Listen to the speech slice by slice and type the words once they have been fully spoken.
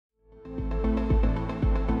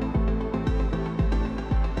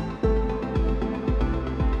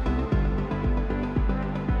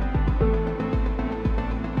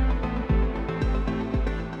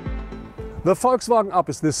The Volkswagen Up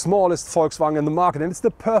is the smallest Volkswagen in the market and it's the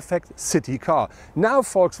perfect city car. Now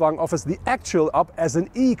Volkswagen offers the actual Up as an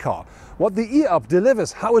e-car. What the e-Up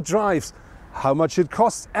delivers, how it drives, how much it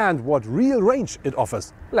costs and what real range it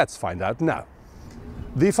offers. Let's find out now.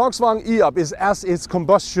 The Volkswagen e-Up is as its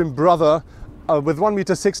combustion brother with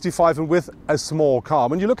 1.65 m and with a small car.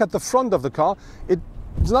 When you look at the front of the car,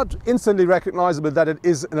 it's not instantly recognizable that it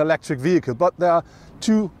is an electric vehicle, but there are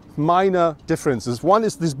two minor differences. One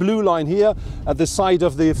is this blue line here at the side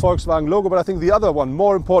of the Volkswagen logo, but I think the other one,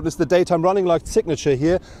 more important, is the daytime running light signature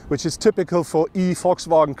here, which is typical for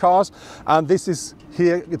Volkswagen cars, and this is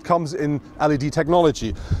here, it comes in LED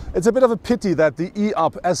technology. It's a bit of a pity that the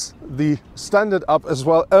e-Up, as the standard Up as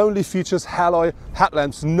well, only features halogen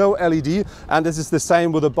headlamps, no LED, and this is the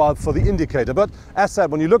same with the bulb for the indicator. But as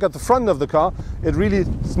said, when you look at the front of the car, it really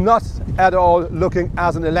is not at all looking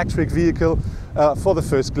as an electric vehicle for the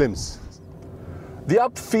first glimpse. The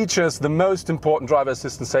Up features the most important driver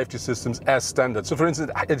assistance safety systems as standard. So for instance,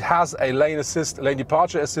 it has a lane assist, lane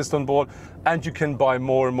departure assist on board, and you can buy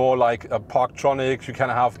more and more like a Parktronic, you can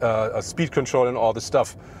have a speed control and all this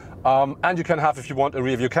stuff. And you can have, if you want, a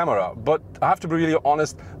rear view camera. But I have to be really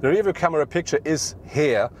honest, the rear view camera picture is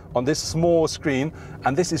here on this small screen,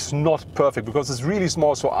 and this is not perfect because it's really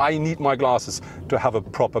small, so I need my glasses to have a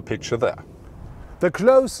proper picture there. The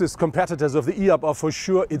closest competitors of the e-Up are for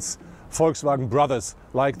sure its Volkswagen brothers,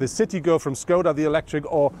 like the Citigo from Skoda, the electric,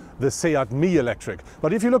 or the Seat Mii electric.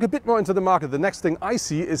 But if you look a bit more into the market, the next thing I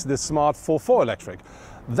see is the Smart 4.4 electric.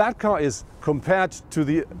 That car is, compared to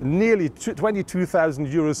the nearly 22,000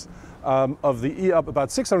 euros of the e-Up,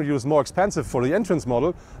 about 600 euros more expensive for the entrance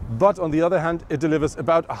model, but on the other hand it delivers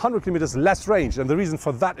about 100 kilometers less range, and the reason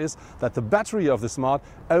for that is that the battery of the Smart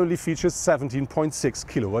only features 17.6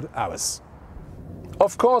 kilowatt hours.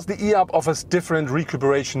 Of course, the e-Up offers different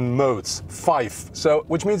recuperation modes, 5. So,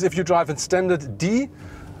 which means if you drive in standard D,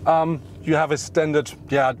 you have a standard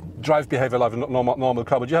drive behavior like a normal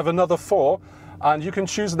car, but you have another 4, and you can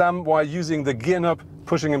choose them while using the gear knob,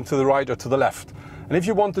 pushing them to the right or to the left. And if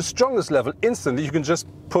you want the strongest level instantly, you can just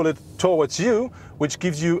pull it towards you, which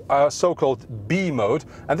gives you a so-called B mode.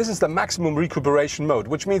 And this is the maximum recuperation mode,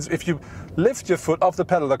 which means if you lift your foot off the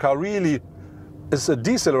pedal, the car really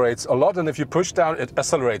decelerates a lot, and if you push down, it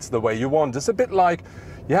accelerates the way you want. It's a bit like,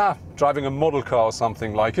 driving a model car or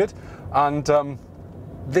something like it. And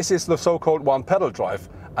this is the so-called one pedal drive.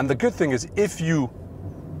 And the good thing is, if you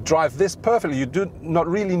drive this perfectly, you do not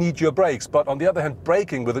really need your brakes. But on the other hand,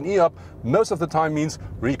 braking with an e-Up most of the time means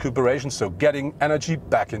recuperation, so getting energy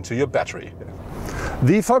back into your battery.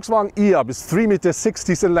 The Volkswagen e-Up is 3.60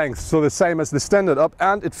 meters in length, so the same as the standard Up,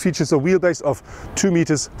 and it features a wheelbase of 2.42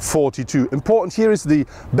 meters. Important here is the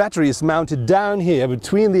battery is mounted down here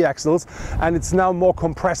between the axles, and it's now more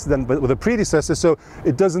compressed than with the predecessor, so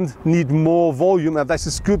it doesn't need more volume, and this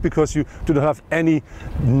is good because you do not have any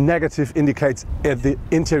negative indicators at the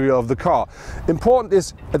interior of the car. Important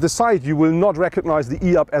is at the side you will not recognize the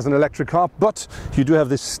e-Up as an electric car, but you do have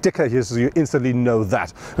this sticker here, so you instantly know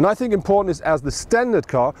that. And I think important is, as the standard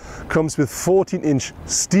car comes with 14-inch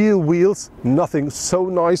steel wheels, nothing so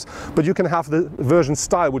nice, but you can have the version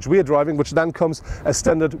Style, which we're driving, which then comes as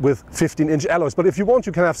standard with 15-inch alloys. But if you want,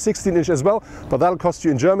 you can have 16-inch as well, but that'll cost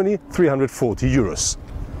you in Germany 340 euros.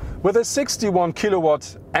 With a 61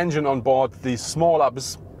 kilowatt engine on board, the small Up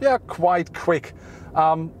is quite quick.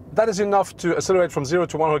 That is enough to accelerate from 0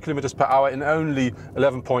 to 100 kilometers per hour in only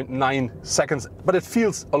 11.9 seconds, but it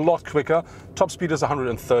feels a lot quicker. Top speed is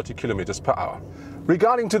 130 kilometers per hour.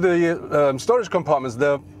 Regarding to the storage compartments,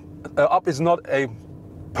 the Up is not a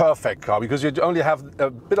perfect car because you only have a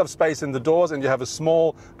bit of space in the doors, and you have a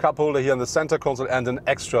small cup holder here in the center console and an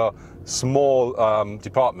extra small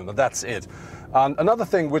department, and that's it. And another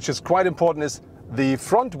thing which is quite important is the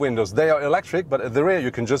front windows. They are electric, but at the rear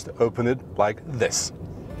you can just open it like this.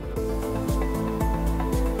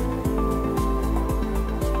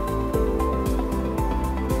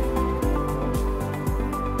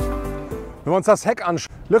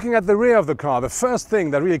 Looking at the rear of the car, the first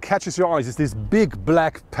thing that really catches your eyes is this big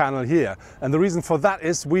black panel here. And the reason for that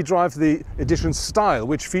is we drive the edition Style,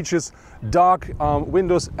 which features dark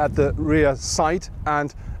windows at the rear side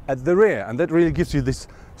and at the rear. And that really gives you this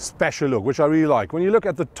special look, which I really like. When you look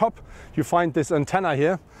at the top, you find this antenna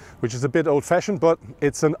here, which is a bit old-fashioned, but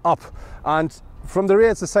it's an Up. And from the rear,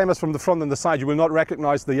 it's the same as from the front and the side. You will not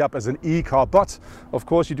recognize the Up as an e-car, but of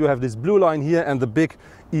course you do have this blue line here and the big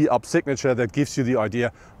e-Up signature that gives you the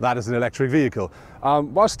idea that is an electric vehicle.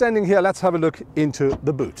 While standing here, let's have a look into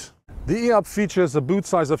the boot. The e-Up features a boot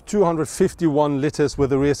size of 251 liters with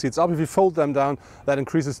the rear seats up. If you fold them down, that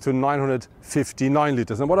increases to 959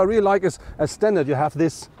 liters. And what I really like is, as standard, you have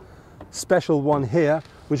this special one here,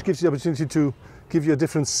 which gives you the opportunity to give you a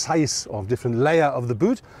different size or different layer of the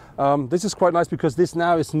boot. This is quite nice because this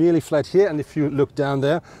now is nearly flat here, and if you look down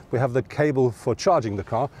there, we have the cable for charging the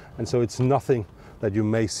car, and so it's nothing that you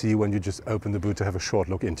may see when you just open the boot to have a short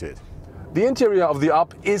look into it. The interior of the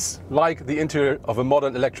Up is like the interior of a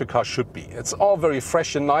modern electric car should be. It's all very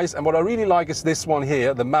fresh and nice, and what I really like is this one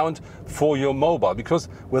here, the mount for your mobile, because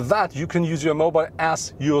with that you can use your mobile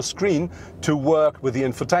as your screen to work with the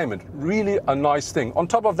infotainment. Really a nice thing. On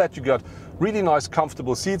top of that, you got really nice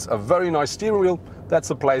comfortable seats, a very nice steering wheel.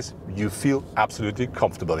 That's a place you feel absolutely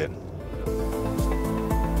comfortable in.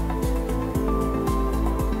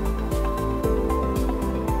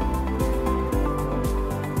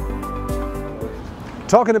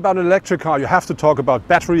 Talking about an electric car, you have to talk about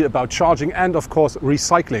battery, about charging, and of course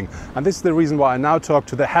recycling. And this is the reason why I now talk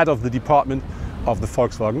to the head of the department of the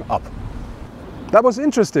Volkswagen Up. That was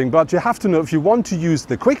interesting, but you have to know if you want to use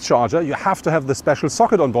the quick charger, you have to have the special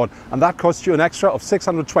socket on board, and that costs you an extra of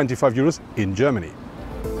 625 euros in Germany.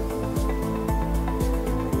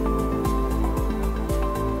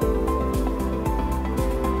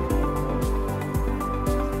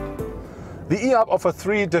 The e-Up offers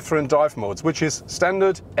 3 different drive modes, which is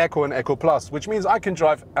Standard, Eco and Eco Plus, which means I can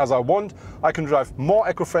drive as I want. I can drive more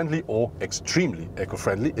eco-friendly or extremely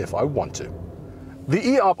eco-friendly if I want to. The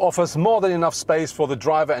e-Up offers more than enough space for the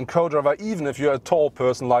driver and co-driver, even if you're a tall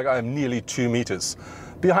person like I am, nearly 2 meters.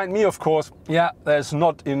 Behind me, of course, there's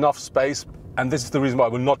not enough space, and this is the reason why I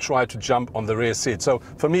will not try to jump on the rear seat. So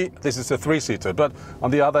for me, this is a 3-seater, but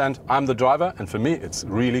on the other hand, I'm the driver, and for me, it's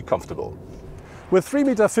really comfortable. With 3.50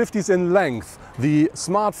 meters in length, the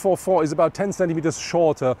Smart 4.4 is about 10 centimeters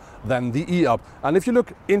shorter than the e-Up. And if you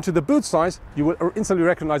look into the boot size, you will instantly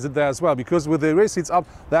recognize it there as well, because with the rear seats up,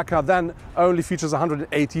 that car then only features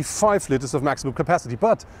 185 liters of maximum capacity.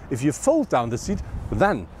 But if you fold down the seat,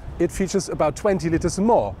 then it features about 20 liters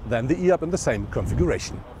more than the e-Up in the same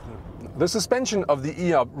configuration. The suspension of the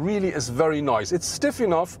e-Up really is very nice. It's stiff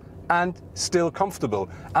enough and still comfortable,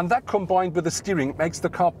 and that combined with the steering makes the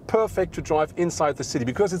car perfect to drive inside the city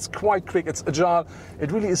because it's quite quick, it's agile.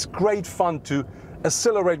 It really is great fun to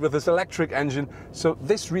accelerate with this electric engine, so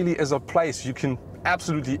this really is a place you can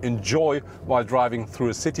absolutely enjoy while driving through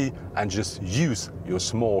a city and just use your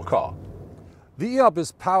small car. The e-Up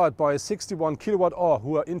is powered by a 61 kilowatt or,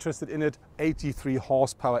 who are interested in it, 83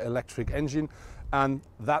 horsepower electric engine, and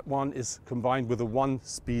that one is combined with a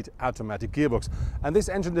 1-speed automatic gearbox. And this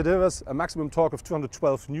engine delivers a maximum torque of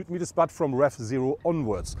 212 Newton meters, but from Rev 0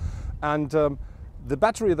 onwards. And the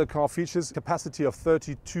battery of the car features a capacity of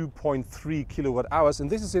 32.3 kilowatt hours, and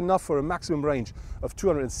this is enough for a maximum range of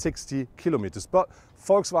 260 kilometers. But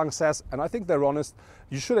Volkswagen says, and I think they're honest,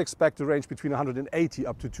 you should expect a range between 180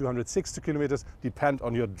 up to 260 kilometers, depend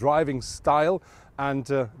on your driving style, and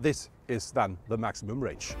this is then the maximum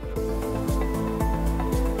range.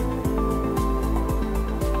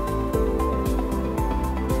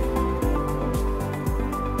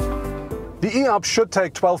 The e-Up should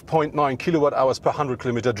take 12.9 kilowatt hours per 100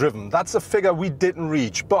 kilometer driven. That's a figure we didn't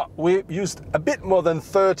reach, but we used a bit more than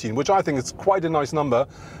 13, which I think is quite a nice number.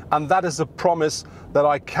 And that is a promise that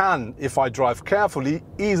I can, if I drive carefully,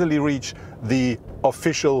 easily reach the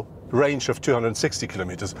official range of 260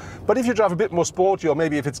 kilometers. But if you drive a bit more sporty, or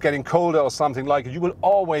maybe if it's getting colder or something like it, you will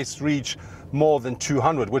always reach more than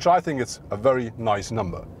 200, which I think is a very nice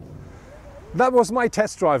number. That was my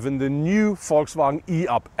test drive in the new Volkswagen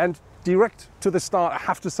e-Up, and direct to the start, I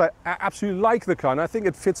have to say I absolutely like the car, and I think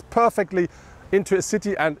it fits perfectly into a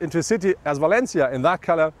city, and into a city as Valencia in that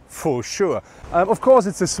color for sure. Of course,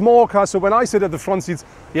 it's a small car, so when I sit at the front seats,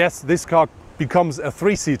 yes, this car becomes a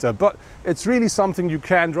 3-seater, but it's really something you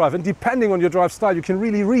can drive, and depending on your drive style, you can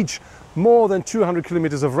really reach more than 200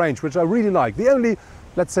 kilometers of range, which I really like. The only,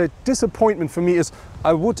 let's say, disappointment for me is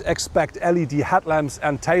I would expect LED headlamps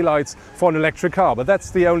and taillights for an electric car, but that's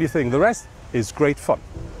the only thing. The rest is great fun.